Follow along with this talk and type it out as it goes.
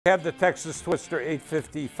Have the Texas Twister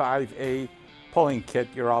 855A pulling kit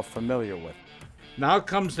you're all familiar with. Now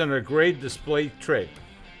comes in a grade display tray.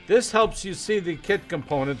 This helps you see the kit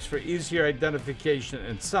components for easier identification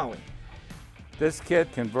and selling. This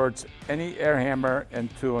kit converts any air hammer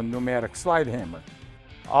into a pneumatic slide hammer.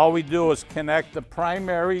 All we do is connect the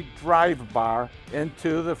primary drive bar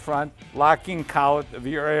into the front locking collet of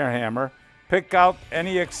your air hammer, pick out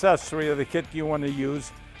any accessory of the kit you want to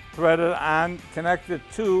use, thread it on, connect it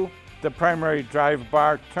to the primary drive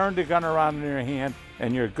bar, turn the gun around in your hand,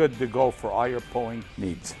 and you're good to go for all your pulling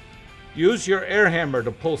needs. Use your air hammer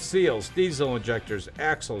to pull seals, diesel injectors,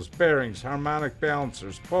 axles, bearings, harmonic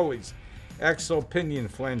balancers, pulleys, axle pinion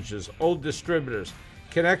flanges, old distributors.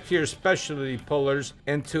 Connect to your specialty pullers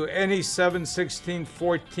and to any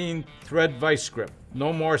 7/16/14 thread vice grip.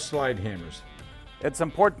 No more slide hammers. It's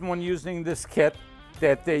important when using this kit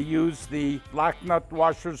that they use the lock nut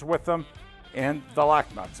washers with them and the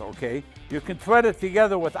lock nuts, okay? You can thread it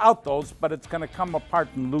together without those, but it's gonna come apart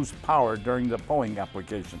and lose power during the pulling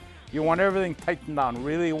application. You want everything tightened down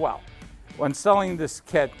really well. When selling this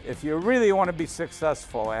kit, if you really want to be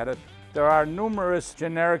successful at it, there are numerous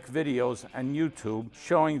generic videos on YouTube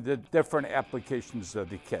showing the different applications of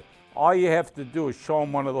the kit. All you have to do is show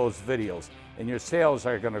them one of those videos, and your sales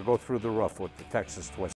are gonna go through the roof with the Texas Twister.